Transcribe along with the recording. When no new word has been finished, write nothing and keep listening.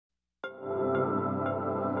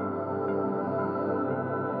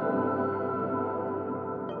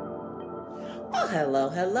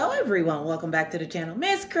Hello everyone. Welcome back to the channel.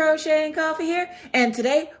 Miss Crocheting Coffee here. And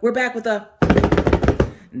today we're back with a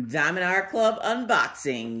Diamond Art Club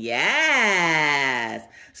unboxing. Yes.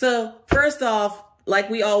 So first off, like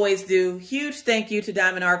we always do, huge thank you to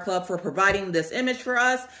Diamond Art Club for providing this image for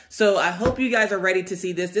us. So I hope you guys are ready to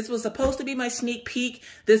see this. This was supposed to be my sneak peek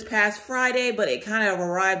this past Friday, but it kind of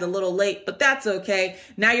arrived a little late, but that's okay.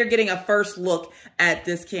 Now you're getting a first look at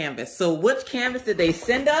this canvas. So which canvas did they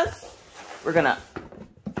send us? We're gonna,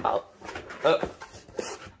 oh,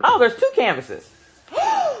 there's two canvases.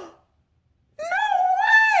 No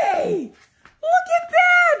way! Look at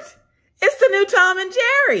that! It's the new Tom and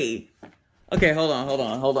Jerry. Okay, hold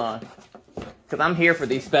on. Because I'm here for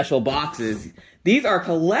these special boxes. These are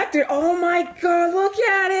collector. Oh my God, look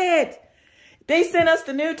at it. They sent us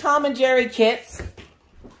the new Tom and Jerry kits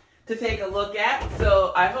to take a look at.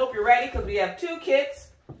 So I hope you're ready because we have two kits.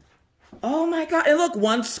 Oh my God, and look,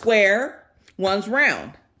 one's square, one's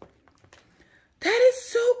round. That is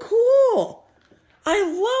so cool.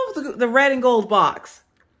 I love the red and gold box.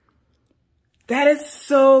 That is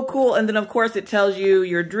so cool. And then of course it tells you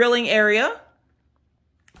your drilling area.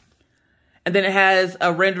 And then it has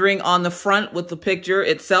a rendering on the front with the picture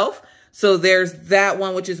itself. So there's that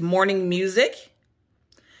one, which is morning music.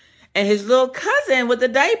 And his little cousin with the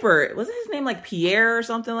diaper. Wasn't his name like Pierre or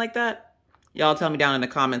something like that? Y'all tell me down in the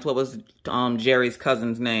comments what was Jerry's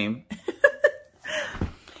cousin's name.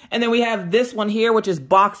 And then we have this one here, which is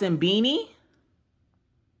Box and Beanie.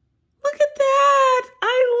 Look at that.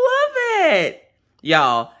 I love it.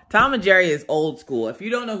 Y'all, Tom and Jerry is old school. If you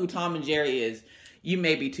don't know who Tom and Jerry is, you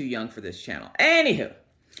may be too young for this channel. Anywho,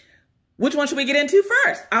 which one should we get into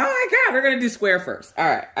first? Oh my God, we're going to do square first. All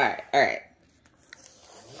right.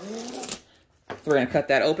 So we're going to cut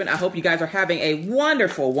that open. I hope you guys are having a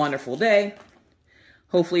wonderful, wonderful day.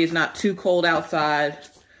 Hopefully it's not too cold outside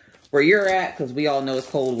where you're at, because we all know it's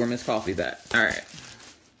cold where Miss Coffee's at. All right.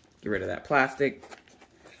 Get rid of that plastic.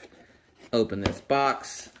 Open this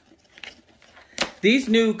box. These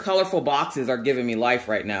new colorful boxes are giving me life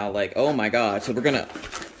right now. Like, oh my God. So we're going to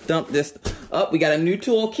dump this up. We got a new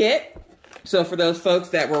toolkit. So for those folks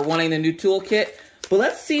that were wanting the new toolkit, but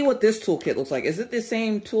let's see what this toolkit looks like. Is it the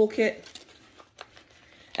same toolkit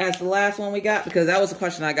as the last one we got? Because that was a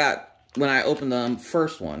question I got when I opened the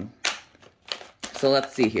first one. So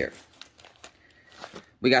let's see here.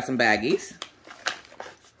 We got some baggies.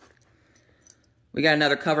 We got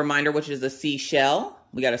another cover minder, which is a seashell.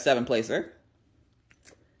 We got a 7-placer.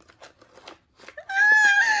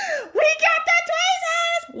 We got the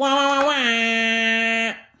tweezers! Wah, wah,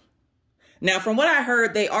 wah. Now, from what I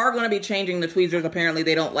heard, they are going to be changing the tweezers. Apparently,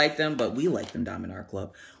 they don't like them, but we like them, Diamond Art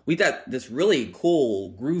Club. We got this really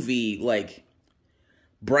cool, groovy, like,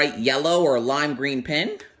 bright yellow or lime green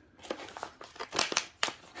pen.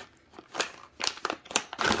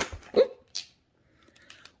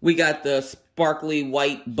 We got the sparkly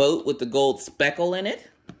white boat with the gold speckle in it.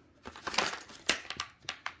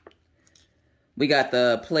 We got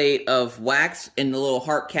the plate of wax in the little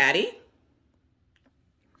heart caddy,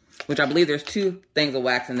 which I believe there's 2 things of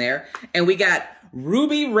wax in there. And we got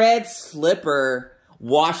ruby red slipper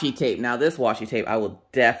washi tape. Now this washi tape I will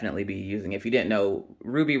definitely be using. If you didn't know,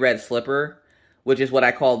 ruby red slipper, which is what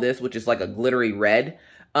I call this, which is like a glittery red.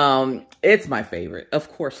 It's my favorite.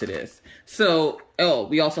 Of course it is. So,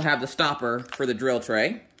 we also have the stopper for the drill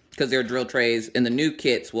tray, because their drill trays in the new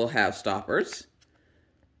kits will have stoppers.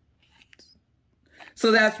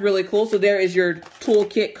 So that's really cool. So there is your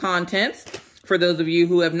toolkit contents for those of you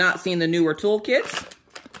who have not seen the newer toolkits.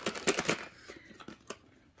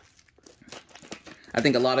 I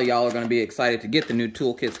think a lot of y'all are going to be excited to get the new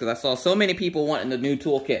toolkits because I saw so many people wanting the new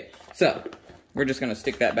toolkit. So we're just going to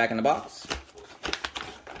stick that back in the box.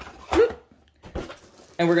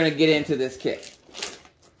 And we're going to get into this kit.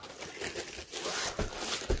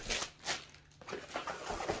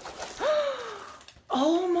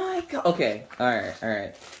 Oh my God. Okay. All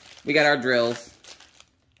right. We got our drills.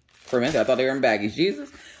 For a minute, I thought they were in baggies.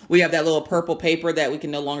 Jesus. We have that little purple paper that we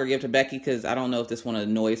can no longer give to Becky because I don't know if this one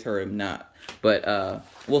annoys her or not. But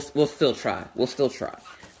we'll still try.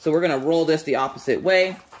 So we're going to roll this the opposite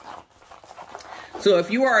way. So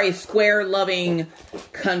if you are a square-loving,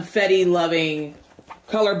 confetti-loving,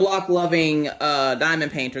 color block-loving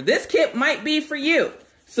diamond painter, this kit might be for you.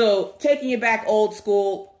 So taking it back old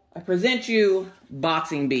school, I present you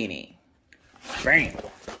Boxing Beanie. Bam.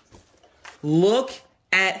 Look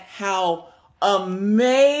at how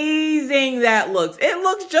amazing that looks. It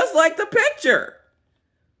looks just like the picture.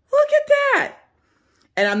 Look at that.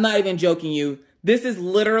 And I'm not even joking you. This is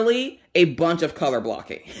literally a bunch of color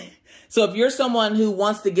blocking. So if you're someone who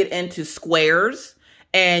wants to get into squares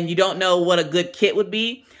and you don't know what a good kit would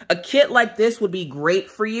be, a kit like this would be great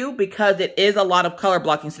for you because it is a lot of color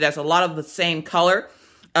blocking. So that's a lot of the same color.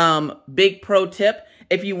 Big pro tip,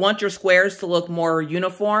 if you want your squares to look more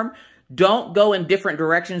uniform, don't go in different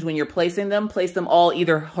directions when you're placing them. Place them all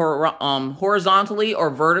either horizontally or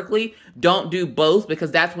vertically. Don't do both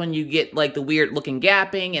because that's when you get like the weird looking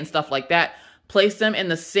gapping and stuff like that. Place them in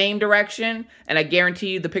the same direction and I guarantee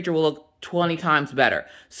you the picture will look 20 times better.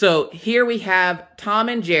 So here we have Tom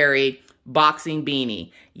and Jerry boxing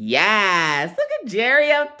Beanie. Yes, look at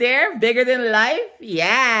Jerry up there, bigger than life.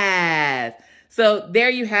 Yes. So there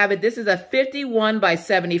you have it. This is a 51 by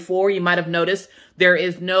 74. You might have noticed there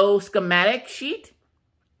is no schematic sheet.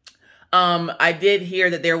 I did hear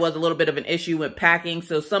that there was a little bit of an issue with packing,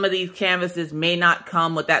 so some of these canvases may not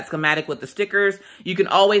come with that schematic with the stickers. You can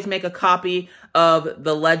always make a copy of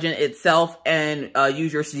the legend itself and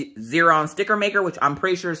use your Xeron sticker maker, which I'm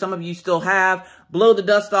pretty sure some of you still have. Blow the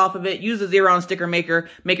dust off of it, use the Xeron sticker maker,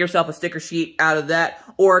 make yourself a sticker sheet out of that,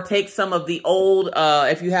 or take some of the old,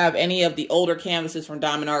 if you have any of the older canvases from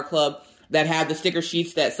Diamond Art Club that have the sticker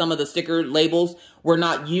sheets that some of the sticker labels were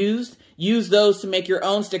not used, use those to make your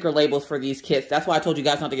own sticker labels for these kits. That's why I told you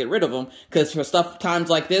guys not to get rid of them, because for times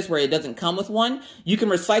like this where it doesn't come with one, you can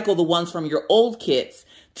recycle the ones from your old kits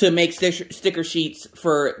to make sticker sheets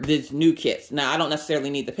for these new kits. Now, I don't necessarily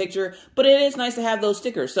need the picture, but it is nice to have those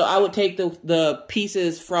stickers. So I would take the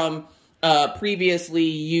pieces from previously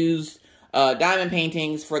used diamond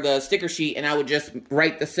paintings for the sticker sheet, and I would just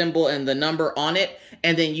write the symbol and the number on it,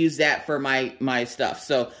 and then use that for my stuff.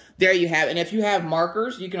 So there you have it. And if you have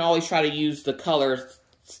markers, you can always try to use the colors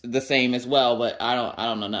the same as well, but I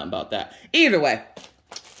don't know nothing about that. Either way,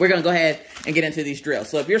 we're going to go ahead and get into these drills.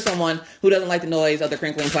 So if you're someone who doesn't like the noise of the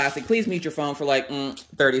crinkling plastic, please mute your phone for like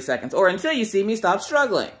 30 seconds, or until you see me stop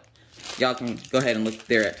struggling. Y'all can go ahead and look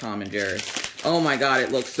there at Tom and Jerry. Oh my God,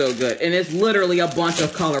 it looks so good. And it's literally a bunch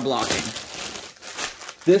of color blocking.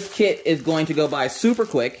 This kit is going to go by super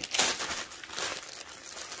quick.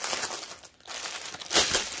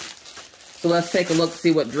 So let's take a look to see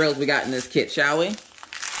what drills we got in this kit, shall we?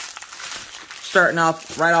 Starting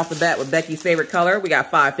off right off the bat with Becky's favorite color, we got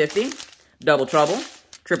 550, double trouble,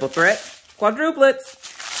 triple threat, quadruplets,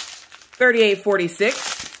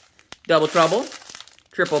 3846, double trouble,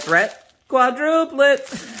 triple threat,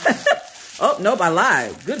 quadruplets. Oh, nope, I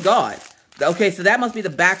lied. Good God. Okay, so that must be the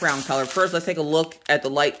background color. First, let's take a look at the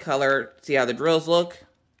light color, see how the drills look.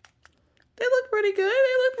 They look pretty good.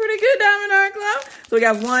 They look pretty good, Diamond Art Club. So we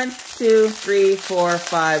got 1, 2, 3, 4,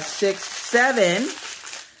 5, 6, 7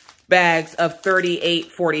 bags of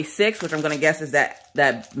 3846, which I'm going to guess is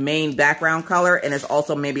that main background color, and it's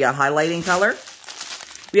also maybe a highlighting color.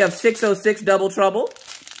 We have 606 double trouble.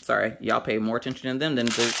 Sorry, y'all pay more attention to them than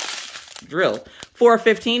the drill.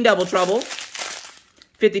 415 double trouble.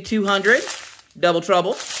 5200 double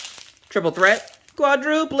trouble. Triple threat.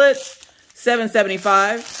 Quadruplets.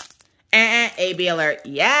 775. AB alert.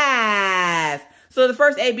 Yes! So the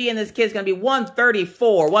first AB in this kit is going to be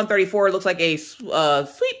 134. 134 looks like a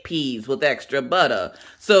sweet peas with extra butter.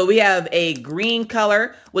 So we have a green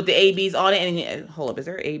color with the ABs on it. And hold up, is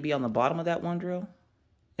there an AB on the bottom of that one drill?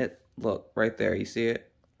 Look, right there, you see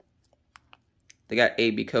it? They got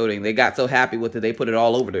AB coating. They got so happy with it, they put it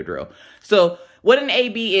all over the drill. So what an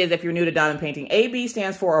AB is, if you're new to diamond painting, AB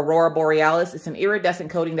stands for Aurora Borealis. It's an iridescent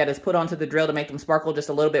coating that is put onto the drill to make them sparkle just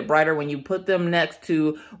a little bit brighter. When you put them next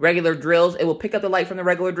to regular drills, it will pick up the light from the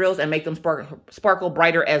regular drills and make them sparkle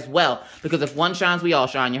brighter as well. Because if one shines, we all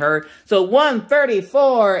shine, you heard? So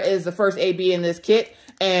 134 is the first AB in this kit.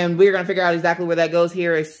 And we're going to figure out exactly where that goes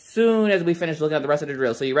here as soon as we finish looking at the rest of the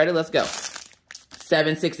drill. So you ready? Let's go.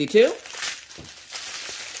 762.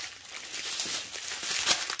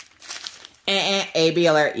 AB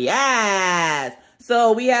alert. Yes.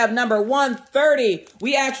 So we have number 130.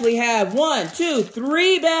 We actually have 1, 2,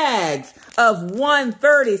 3 bags of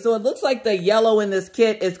 130. So it looks like the yellow in this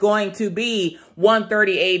kit is going to be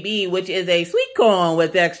 130 AB, which is a sweet corn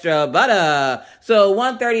with extra butter. So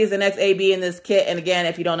 130 is the next AB in this kit. And again,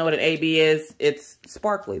 if you don't know what an AB is, it's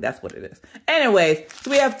sparkly. That's what it is. Anyways,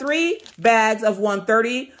 so we have 3 bags of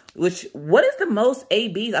 130, which, what is the most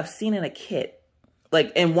ABs I've seen in a kit?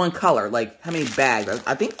 Like in one color, like how many bags?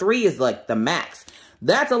 I think 3 is like the max.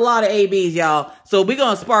 That's a lot of ABs, y'all. So we're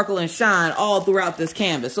going to sparkle and shine all throughout this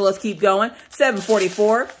canvas. So let's keep going.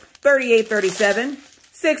 744, 3837,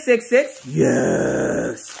 666.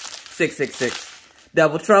 Yes. 666.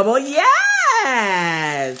 Double trouble.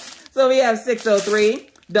 Yes. So we have 603,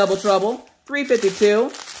 double trouble,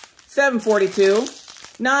 352, 742,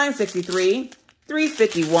 963,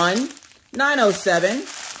 351, 907,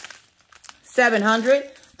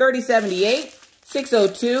 700, 3078,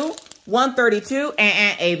 602, 132,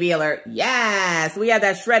 and AB alert. Yes, we have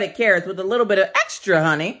that shredded carrots with a little bit of extra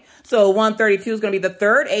honey. So 132 is going to be the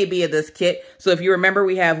third AB of this kit. So if you remember,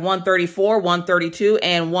 we have 134, 132,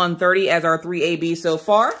 and 130 as our 3 AB so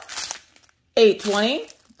far. 820,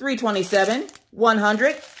 327,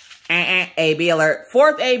 100, and AB alert.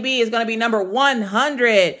 Fourth AB is going to be number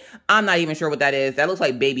 100. I'm not even sure what that is. That looks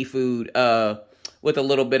like baby food with a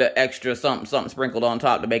little bit of extra something sprinkled on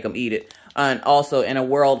top to make them eat it. And also, in a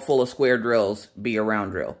world full of square drills, be a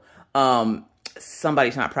round drill.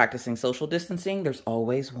 Somebody's not practicing social distancing. There's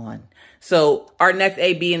always one. So our next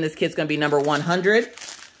AB in this kit's going to be number 100,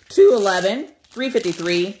 211,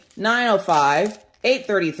 353, 905,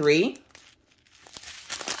 833,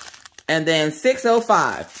 and then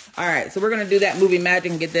 605. All right, so we're going to do that movie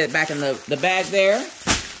magic and get that back in the bag there.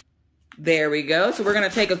 There we go. So we're going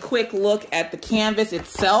to take a quick look at the canvas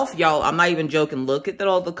itself. Y'all, I'm not even joking. Look at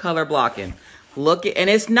all the color blocking. Look at, and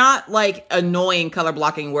it's not like annoying color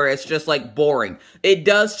blocking where it's just like boring. It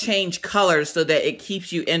does change colors so that it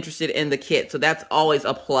keeps you interested in the kit. So that's always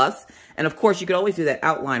a plus. And of course, you could always do that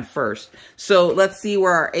outline first. So let's see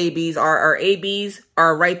where our ABs are. Our ABs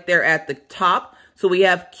are right there at the top. So we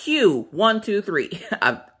have Q, 1, 2, 3.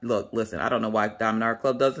 Look, listen, I don't know why Diamond Art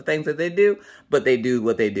Club does the things that they do, but they do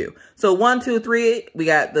what they do. So 1, 2, 3, we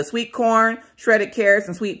got the sweet corn, shredded carrots,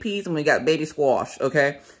 and sweet peas, and we got baby squash,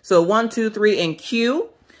 okay? So 1, 2, 3, and Q.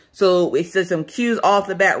 So we see some Q's off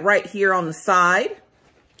the bat right here on the side.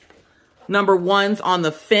 Number 1's on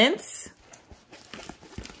the fence.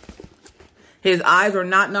 His eyes are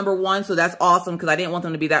not number 1, so that's awesome because I didn't want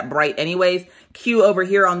them to be that bright anyways. Q over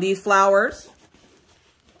here on these flowers.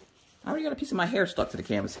 I already got a piece of my hair stuck to the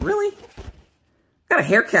canvas. Really? Got a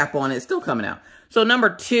hair cap on it. It's still coming out. So number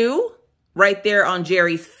 2, right there on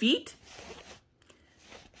Jerry's feet.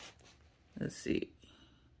 Let's see.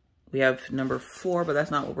 We have number 4, but that's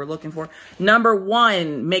not what we're looking for. Number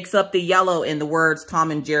 1 makes up the yellow in the words Tom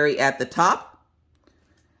and Jerry at the top.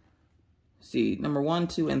 Let's see, number 1,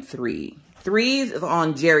 2, and 3. 3's is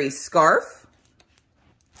on Jerry's scarf.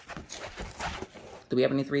 Do we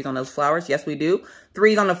have any 3's on those flowers? Yes, we do.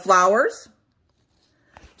 3's on the flowers.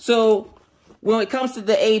 So when it comes to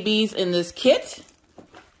the ABs in this kit,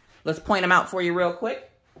 let's point them out for you real quick.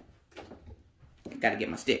 Got to get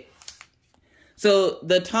my stick. So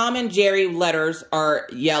the Tom and Jerry letters are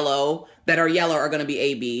yellow. That are yellow are going to be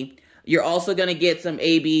AB. You're also going to get some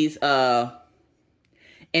ABs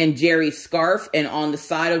in Jerry's scarf and on the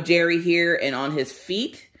side of Jerry here and on his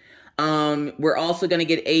feet. We're also going to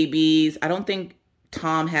get ABs. I don't think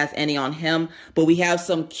Tom has any on him, but we have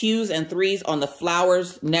some Q's and 3's on the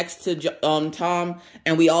flowers next to Tom,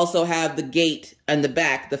 and we also have the gate and the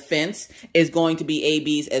back, the fence, is going to be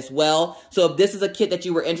ABs as well. So if this is a kit that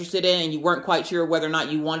you were interested in and you weren't quite sure whether or not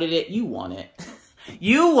you wanted it, you want it.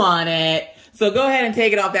 You want it. So go ahead and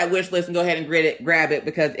take it off that wish list and go ahead and grab it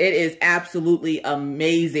because it is absolutely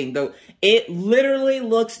amazing. Though it literally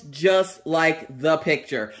looks just like the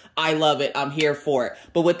picture. I love it. I'm here for it.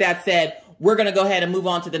 But with that said, we're going to go ahead and move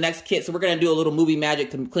on to the next kit. So we're going to do a little movie magic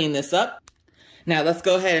to clean this up. Now let's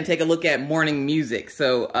go ahead and take a look at morning music.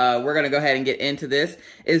 So we're going to go ahead and get into this.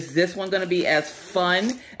 Is this one going to be as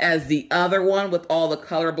fun as the other one with all the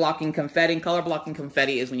color blocking confetti? Color blocking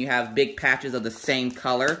confetti is when you have big patches of the same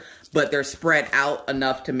color, but they're spread out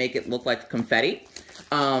enough to make it look like confetti.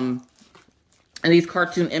 And these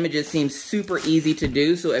cartoon images seem super easy to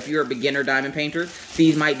do. So if you're a beginner diamond painter,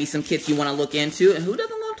 these might be some kits you want to look into. And who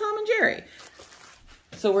doesn't love Tom and Jerry?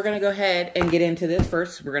 So we're going to go ahead and get into this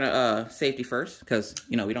first. We're going to safety first because,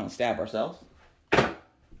 you know, we don't stab ourselves. We're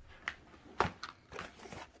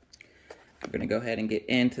going to go ahead and get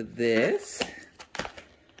into this.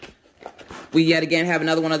 We yet again have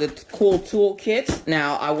another one of the cool tool kits.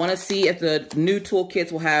 Now, I want to see if the new tool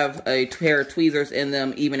kits will have a pair of tweezers in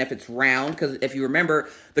them, even if it's round. Because if you remember,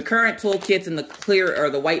 the current tool kits in the clear or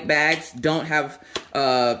the white bags don't have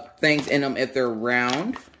things in them if they're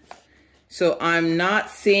round. So I'm not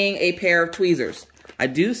seeing a pair of tweezers. I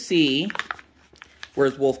do see,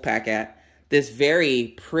 where's Wolfpack at? This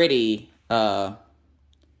very pretty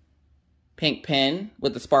pink pen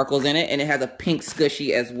with the sparkles in it, and it has a pink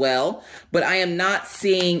squishy as well. But I am not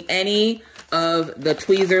seeing any of the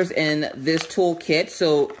tweezers in this tool kit,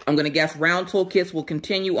 so I'm going to guess round tool kits will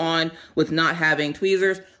continue on with not having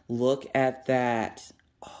tweezers. Look at that.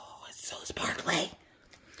 Oh, it's so sparkly.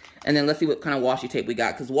 And then let's see what kind of washi tape we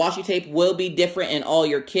got, because washi tape will be different in all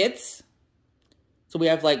your kits. So we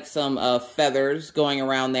have like some feathers going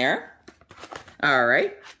around there. All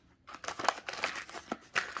right.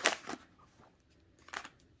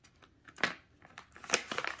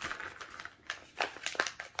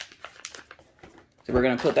 So we're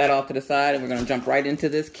going to put that off to the side and we're going to jump right into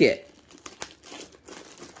this kit.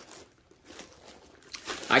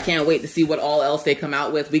 I can't wait to see what all else they come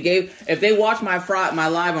out with. If they watch my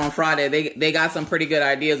live on Friday, they got some pretty good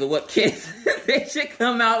ideas of what kits they should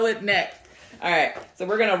come out with next. All right, so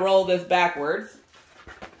we're going to roll this backwards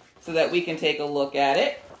so that we can take a look at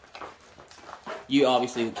it. You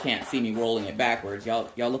obviously can't see me rolling it backwards. Y'all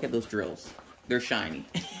look at those drills. They're shiny.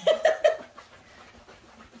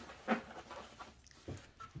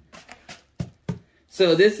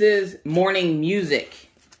 So this is Morning Music.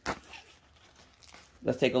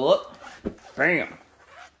 Let's take a look. Bam.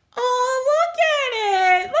 Oh, look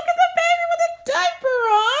at it. Look at the baby with a diaper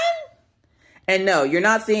on. And no, you're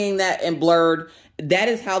not seeing that in blurred. That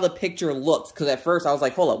is how the picture looks. Because at first I was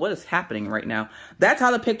like, hold up, what is happening right now? That's how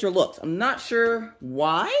the picture looks. I'm not sure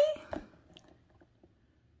why.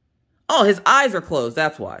 Oh, his eyes are closed.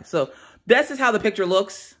 That's why. So this is how the picture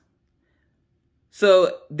looks.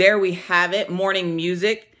 So there we have it. Morning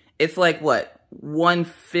Music. It's like what?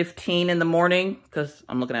 1:15 in the morning, because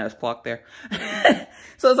I'm looking at his clock there.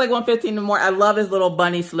 So it's like 1:15 in the morning. I love his little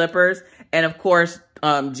bunny slippers. And of course,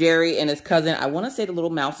 Jerry and his cousin, I want to say the little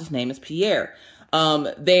mouse's name is Pierre.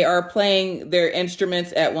 They are playing their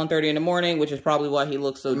instruments at 1:30 in the morning, which is probably why he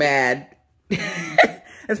looks so mad.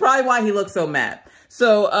 It's probably why he looks so mad.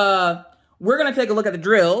 So we're going to take a look at the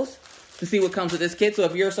drills to see what comes with this kit. So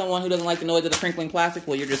if you're someone who doesn't like the noise of the crinkling plastic,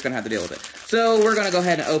 well, you're just going to have to deal with it. So we're going to go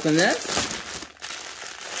ahead and open this.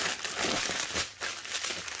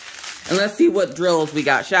 And let's see what drills we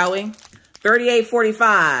got, shall we?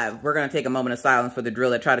 3845. We're going to take a moment of silence for the drill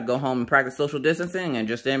that tried to go home and practice social distancing and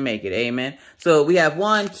just didn't make it. Amen. So we have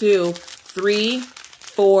 1, 2, 3,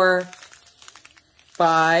 4,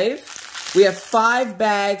 5. We have 5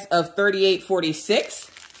 bags of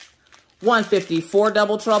 3846. 154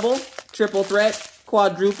 double trouble, triple threat,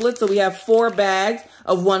 quadruplet. So we have 4 bags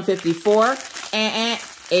of 154.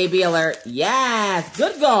 AB alert. Yes.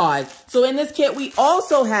 Good God. So in this kit, we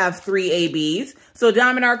also have 3 ABs. So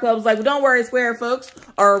Diamond Art Club was like, well, don't worry, square folks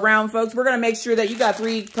or round folks. We're going to make sure that you got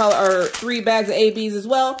 3 bags of ABs as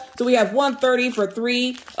well. So we have 130 for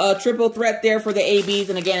 3 triple threat there for the ABs.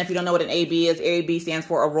 And again, if you don't know what an AB is, AB stands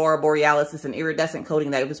for Aurora Borealis. It's an iridescent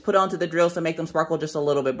coating that was put onto the drills to make them sparkle just a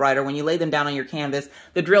little bit brighter. When you lay them down on your canvas,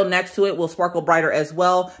 the drill next to it will sparkle brighter as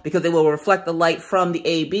well because it will reflect the light from the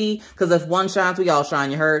AB. Because if one shines, we all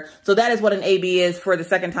shine, you heard. So that is what an AB is for the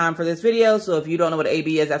second time for this video. So if you don't know what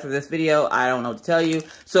AB is after this video, I don't know what to tell you.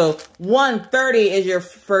 So 130 is your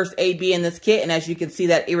first AB in this kit. And as you can see,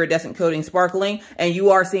 that iridescent coating sparkling. And you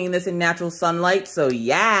are seeing this in natural sunlight. So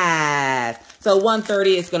yes. So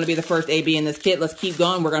 130 is going to be the first AB in this kit. Let's keep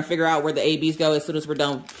going. We're going to figure out where the ABs go as soon as we're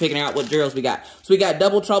done figuring out what drills we got. So we got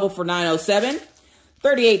double trouble for 907,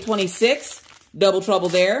 3826, double trouble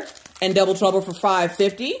there, and double trouble for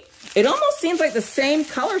 550. It almost seems like the same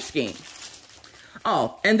color scheme.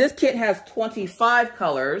 Oh, and this kit has 25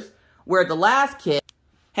 colors, where the last kit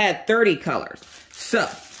had 30 colors. So,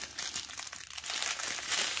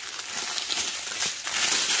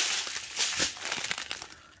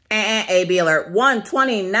 AB alert.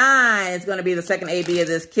 129 is going to be the second AB of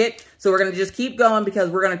this kit. So we're going to just keep going because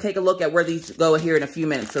we're going to take a look at where these go here in a few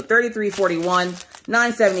minutes. So 3341,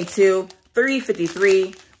 972,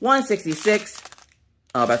 353, 166.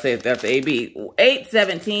 Oh, I say that's the AB.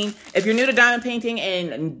 817. If you're new to diamond painting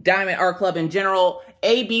and Diamond Art Club in general,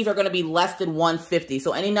 ABs are going to be less than 150.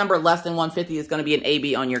 So any number less than 150 is going to be an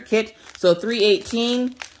AB on your kit. So 318,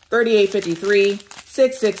 3853,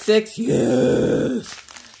 666, yes,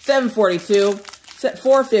 742,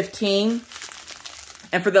 415.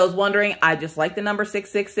 And for those wondering, I just like the number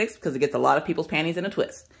 666 because it gets a lot of people's panties in a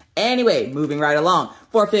twist. Anyway, moving right along.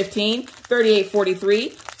 415, 3843,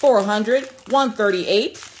 400,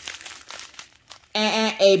 138.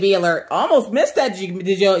 AB alert. Almost missed that.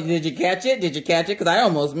 Did you catch it? Did you catch it? Because I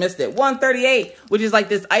almost missed it. 138, which is like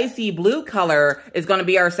this icy blue color, is going to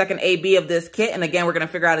be our second AB of this kit. And again, we're going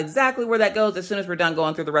to figure out exactly where that goes as soon as we're done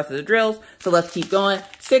going through the rest of the drills. So let's keep going.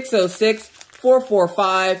 606,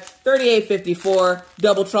 445, 3854,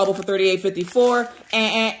 double trouble for 3854,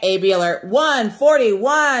 AB alert.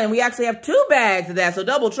 141. We actually have 2 bags of that. So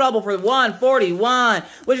double trouble for 141,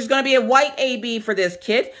 which is going to be a white AB for this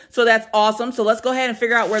kit. So that's awesome. So let's go ahead and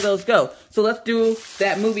figure out where those go. So let's do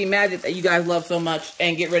that movie magic that you guys love so much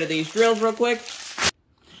and get rid of these drills real quick.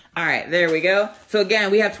 All right, there we go. So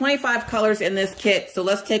again, we have 25 colors in this kit. So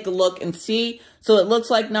let's take a look and see. So it looks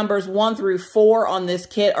like numbers 1 through 4 on this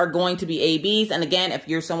kit are going to be ABs. And again, if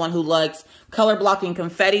you're someone who likes color blocking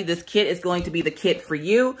confetti, this kit is going to be the kit for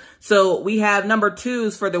you. So we have number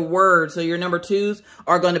 2s for the word. So your number 2s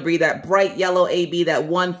are going to be that bright yellow AB, that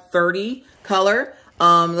 130 color.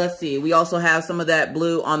 Let's see. We also have some of that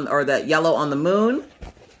blue on, or that yellow on the moon.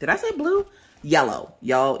 Did I say blue? Yellow.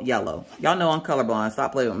 Y'all, yellow. Y'all know I'm colorblind.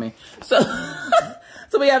 Stop playing with me. So,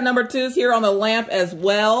 so we have number 2s here on the lamp as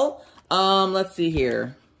well. Let's see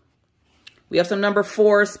here. We have some number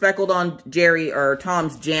 4 speckled on Jerry or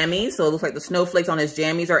Tom's jammies. So it looks like the snowflakes on his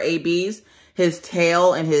jammies are ABs. His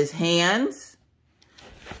tail and his hands.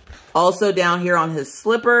 Also down here on his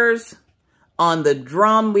slippers. On the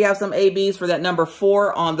drum, we have some ABs for that number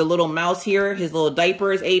 4 on the little mouse here. His little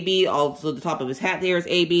diaper is AB. Also the top of his hat there is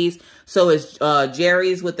ABs. So is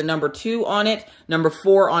Jerry's with the number 2 on it. Number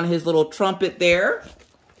 4 on his little trumpet there.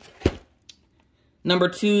 Number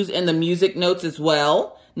 2's in the music notes as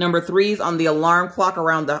well. Number 3's on the alarm clock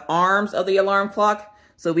around the arms of the alarm clock.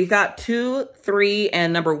 So we got 2, 3,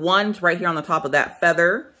 and number 1's right here on the top of that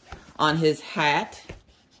feather on his hat.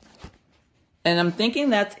 And I'm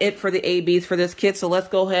thinking that's it for the ABs for this kit. So let's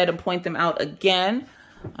go ahead and point them out again.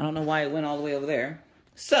 I don't know why it went all the way over there.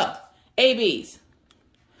 So, ABs.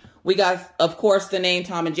 We got, of course, the name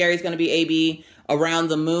Tom and Jerry is going to be AB. Around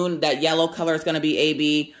the moon, that yellow color is going to be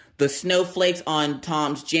AB. The snowflakes on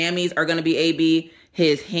Tom's jammies are going to be AB.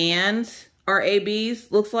 His hands are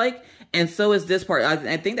ABs, looks like. And so is this part.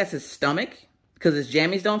 I think that's his stomach because his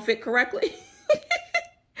jammies don't fit correctly.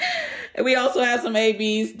 And we also have some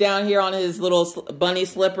ABs down here on his little bunny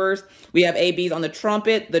slippers. We have ABs on the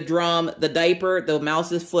trumpet, the drum, the diaper, the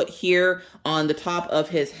mouse's foot here on the top of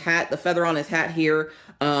his hat, the feather on his hat here.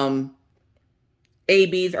 ABs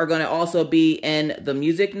are going to also be in the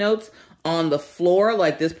music notes. On the floor,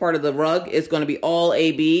 like this part of the rug, is going to be all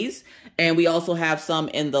ABs. And we also have some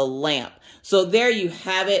in the lamp. So there you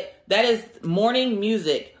have it. That is morning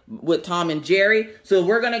music with Tom and Jerry. So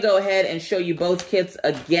we're going to go ahead and show you both kits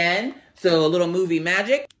again. So a little movie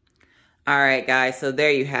magic. All right, guys, so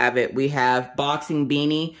there you have it. We have Boxing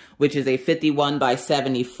Beanie, which is a 51 by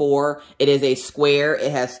 74. It is a square.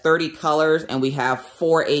 It has 30 colors, and we have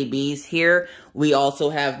 4 ABs here. We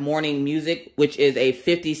also have Morning Music, which is a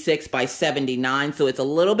 56 by 79. So it's a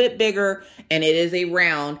little bit bigger, and it is a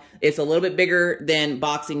round. It's a little bit bigger than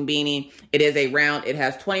Boxing Beanie. It is a round. It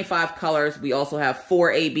has 25 colors. We also have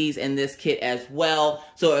 4 ABs in this kit as well.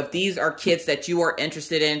 So if these are kits that you are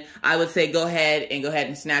interested in, I would say go ahead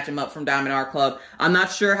and snatch them up from Diamond Art Club. I'm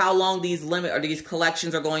not sure how long these these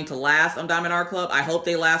collections are going to last on Diamond Art Club. I hope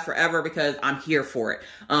they last forever because I'm here for it.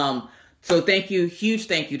 So thank you, huge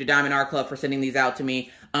thank you to Diamond Art Club for sending these out to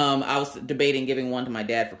me. I was debating giving one to my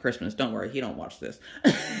dad for Christmas. Don't worry, he don't watch this.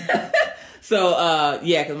 So,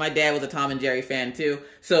 yeah, because my dad was a Tom and Jerry fan too.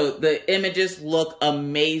 So the images look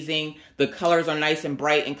amazing. The colors are nice and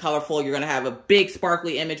bright and colorful. You're going to have a big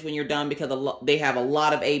sparkly image when you're done because they have a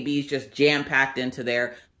lot of ABs just jam-packed into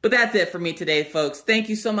there. But that's it for me today, folks. Thank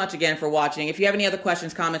you so much again for watching. If you have any other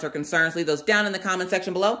questions, comments, or concerns, leave those down in the comment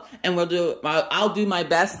section below, and I'll do my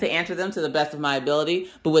best to answer them to the best of my ability.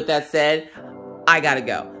 But with that said, I gotta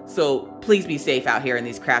go. So please be safe out here in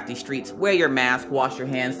these crafty streets. Wear your mask, wash your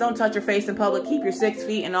hands, don't touch your face in public, keep your 6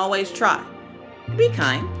 feet, and always try. Be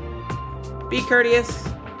kind, be courteous,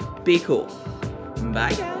 be cool.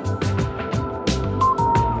 Bye, guys.